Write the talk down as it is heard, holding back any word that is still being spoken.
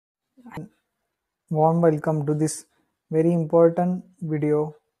Warm welcome to this very important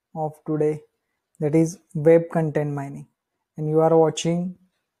video of today, that is web content mining, and you are watching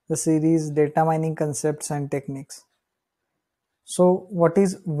the series Data Mining Concepts and Techniques. So what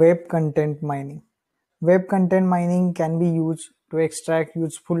is web content mining? Web content mining can be used to extract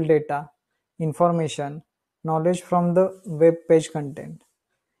useful data, information, knowledge from the web page content.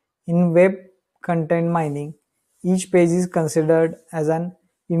 In web content mining, each page is considered as an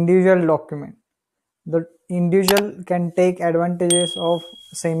individual document. The individual can take advantages of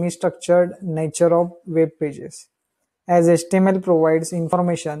semi-structured nature of web pages, as HTML provides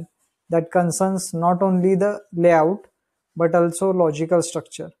information that concerns not only the layout but also logical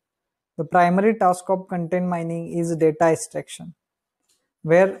structure. The primary task of content mining is data extraction,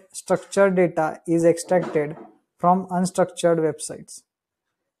 where structured data is extracted from unstructured websites.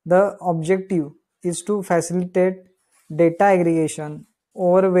 The objective is to facilitate data aggregation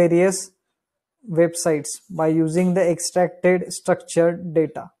over various websites by using the extracted structured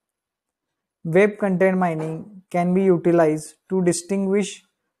data. Web content mining can be utilized to distinguish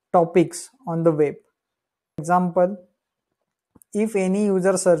topics on the web. For example, if any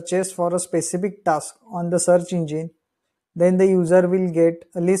user searches for a specific task on the search engine, then the user will get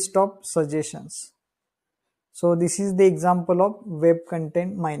a list of suggestions. So this is the example of web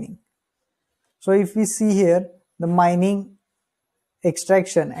content mining. So if we see here, the mining,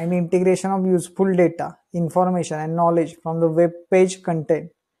 extraction and integration of useful data, information and knowledge from the web page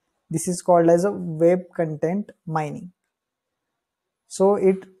content, this is called as a web content mining. So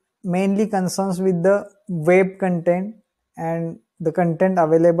it mainly concerns with the web content and the content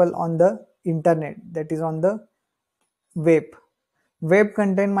available on the internet, that is on the web. Web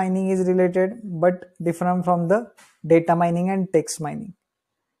content mining is related but different from the data mining and text mining.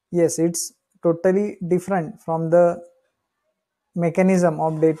 Yes, it's totally different from the mechanism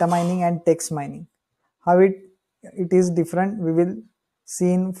of data mining and text mining. How it is different, we will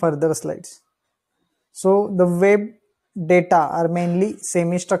see in further slides. So the web data are mainly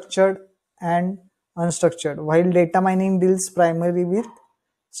semi-structured and unstructured, while data mining deals primarily with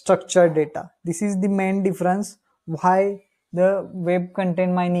structured data. This is the main difference why the web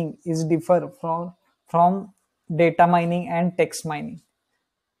content mining is differ from data mining and text mining,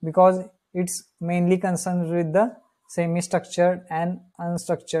 because it's mainly concerned with the semi-structured and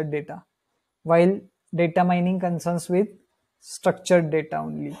unstructured data, while data mining concerns with structured data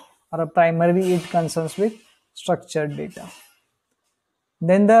only, or primarily it concerns with structured data.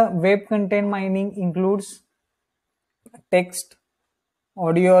 Then the web content mining includes text,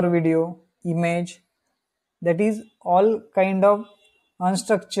 audio or video, image, that is all kind of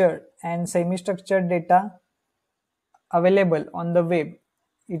unstructured and semi-structured data available on the web,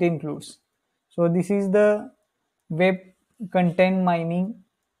 it includes. So this is the web content mining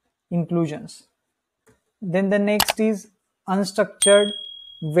inclusions. Then the next is unstructured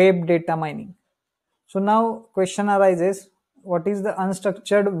web data mining. So now question arises, what is the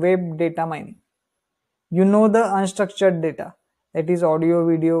unstructured web data mining? You know the unstructured data, that is audio,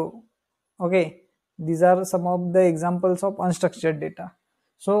 video. Okay, these are some of the examples of unstructured data.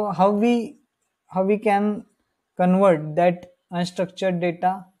 So how we can convert that unstructured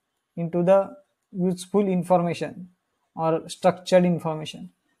data into the useful information or structured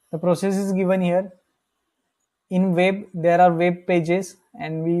information? The process is given here. In web, there are web pages,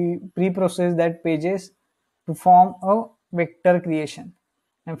 and we pre-process that pages to form a vector creation,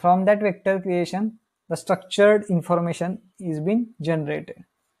 and from that vector creation the structured information is being generated.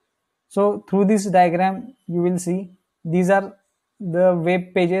 So through this diagram you will see these are the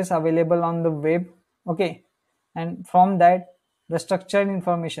web pages available on the web. Okay, and from that the structured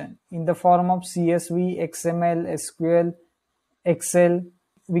information in the form of CSV, XML, SQL, Excel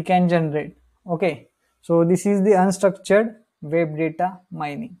we can generate. Okay, so this is the unstructured web data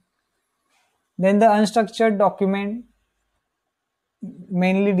mining. Then the unstructured document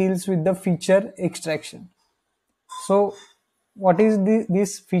mainly deals with the feature extraction. So what is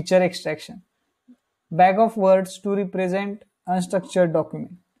this feature extraction? Bag of words to represent unstructured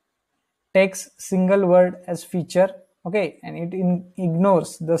document. Takes single word as feature, okay, and it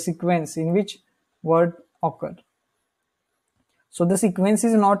ignores the sequence in which word occur. So the sequence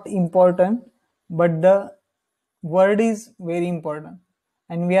is not important, but the word is very important,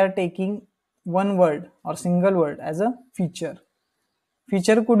 and we are taking one word or single word as a feature.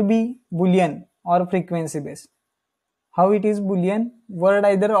 Feature could be boolean or frequency based. How it is boolean? Word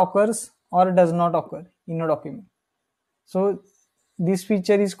either occurs or does not occur in a document. So this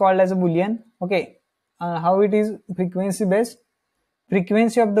feature is called as a boolean. Okay, how it is frequency based?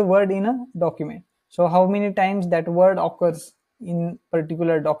 Frequency of the word in a document. So how many times that word occurs in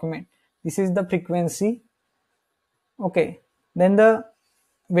particular document. This is the frequency. Okay, then the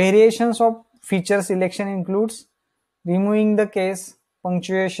variations of feature selection includes removing the case,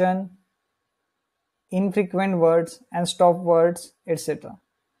 punctuation, infrequent words and stop words, etc.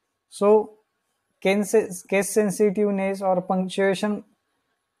 So case sensitiveness or punctuation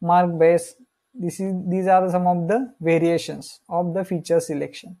mark base, these are some of the variations of the feature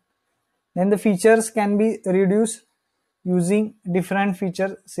selection. Then the features can be reduced using different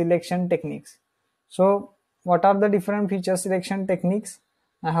feature selection techniques. So what are the different feature selection techniques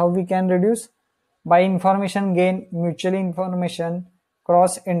and how we can reduce? By information gain, mutual information,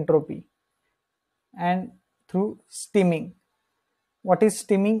 cross entropy, and through stemming. What is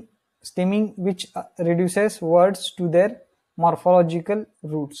stemming? Stemming, which reduces words to their morphological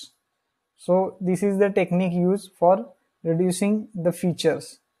roots. So this is the technique used for reducing the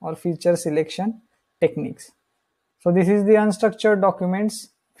features or feature selection techniques. So this is the unstructured documents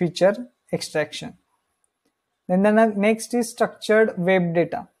feature extraction. Then the next is structured web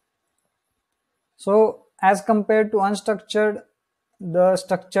data. So as compared to unstructured, the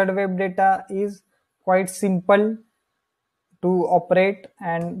structured web data is quite simple to operate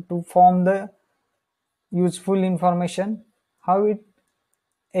and to form the useful information. How it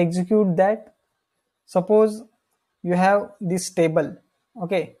execute that? Suppose you have this table,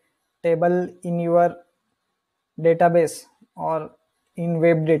 okay, table in your database or in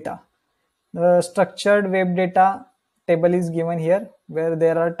web data. The structured web data table is given here where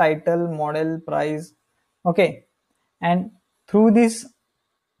there are title, model, price, okay, and through this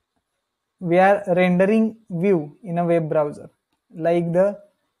we are rendering view in a web browser, like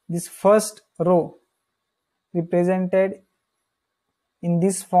this first row represented in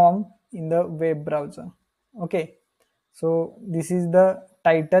this form in the web browser. Okay, so this is the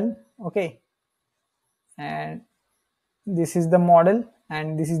title, okay, and this is the model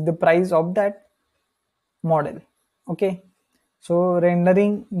and this is the price of that model. Okay, so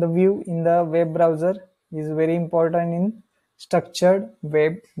rendering the view in the web browser is very important in structured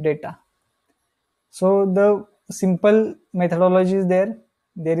web data. So the simple methodology is there.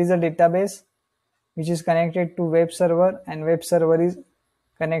 There is a database which is connected to web server and web server is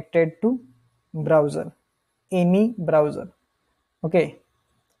connected to browser, any browser. Okay,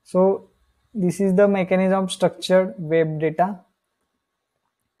 so this is the mechanism of structured web data.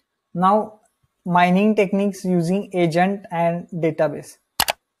 Now mining techniques using agent and database.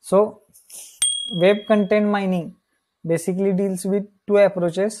 So web content mining basically deals with two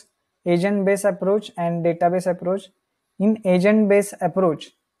approaches, agent based approach and database approach. In agent based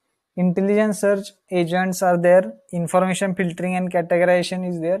approach, intelligent search agents are there, information filtering and categorization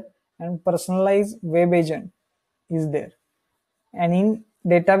is there, and personalized web agent is there. And in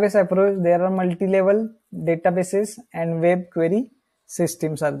database approach, there are multi-level databases and web query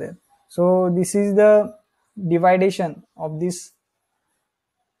systems are there. So this is the dividation of these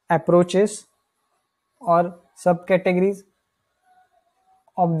approaches or subcategories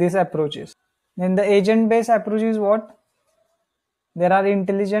of these approaches. Then the agent based approach is what? There are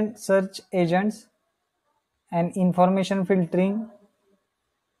intelligent search agents and information filtering,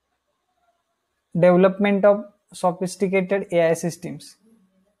 development of sophisticated AI systems.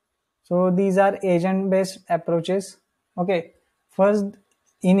 So these are agent based approaches. Okay, first,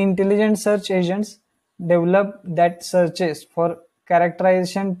 in intelligent search agents develop that searches for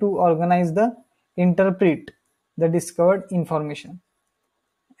characterization to organize the interpret the discovered information.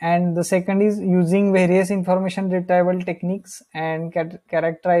 And the second is using various information retrieval techniques and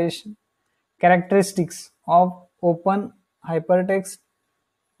characteristics of open hypertext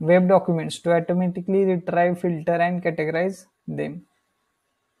web documents to automatically retrieve, filter and categorize them.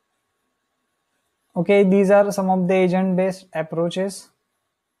 Okay, these are some of the agent based approaches.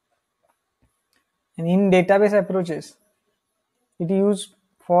 And in database approaches, it is used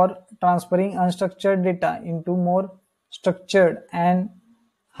for transferring unstructured data into more structured and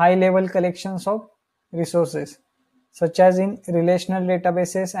high level collections of resources, such as in relational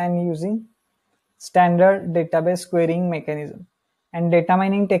databases and using standard database querying mechanism and data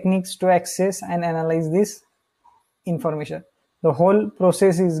mining techniques to access and analyze this information. The whole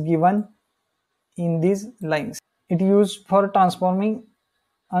process is given in these lines. It is used for transforming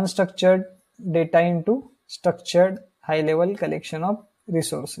unstructured data into structured high level collection of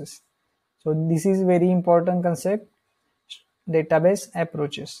resources. So this is very important concept, database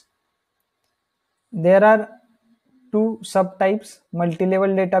approaches. There are two subtypes, multi-level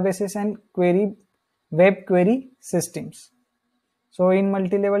databases and web query systems. So in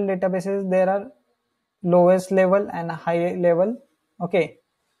multi-level databases there are lowest level and high level. Okay,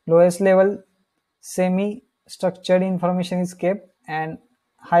 lowest level semi structured information is kept, and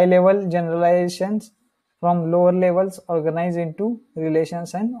high level generalizations from lower levels organized into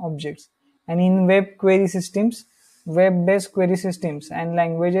relations and objects. And in web query systems, web-based query systems and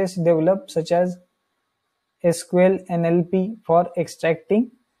languages developed such as SQL, NLP for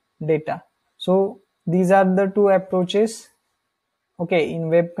extracting data. So these are the two approaches, okay, in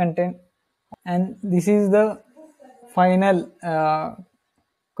web content. And this is the final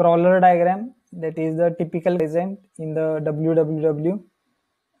crawler diagram, that is the typical present in the www.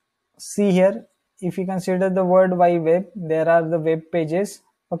 See here, if you consider the word wide web, there are the web pages,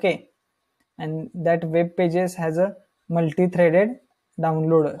 okay, and that web pages has a multi-threaded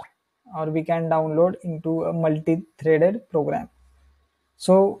downloader, or we can download into a multi-threaded program.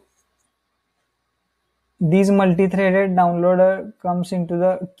 So these multi-threaded downloader comes into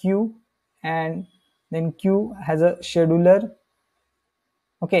the queue, and then queue has a scheduler,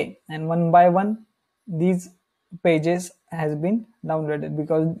 okay, and one by one these pages has been downloaded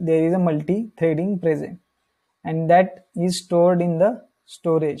because there is a multi-threading present, and that is stored in the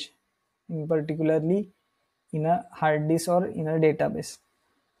storage, in particularly in a hard disk or in a database,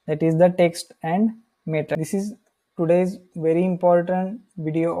 that is the text and meta. This is today's very important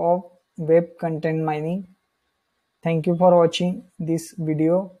video of web content mining. Thank you for watching this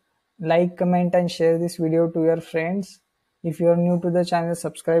video. Like, comment and share this video to your friends. If you are new to the channel,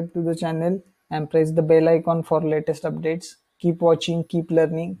 subscribe to the channel and press the bell icon for latest updates. Keep watching, keep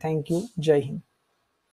learning. Thank you. Jai Hind.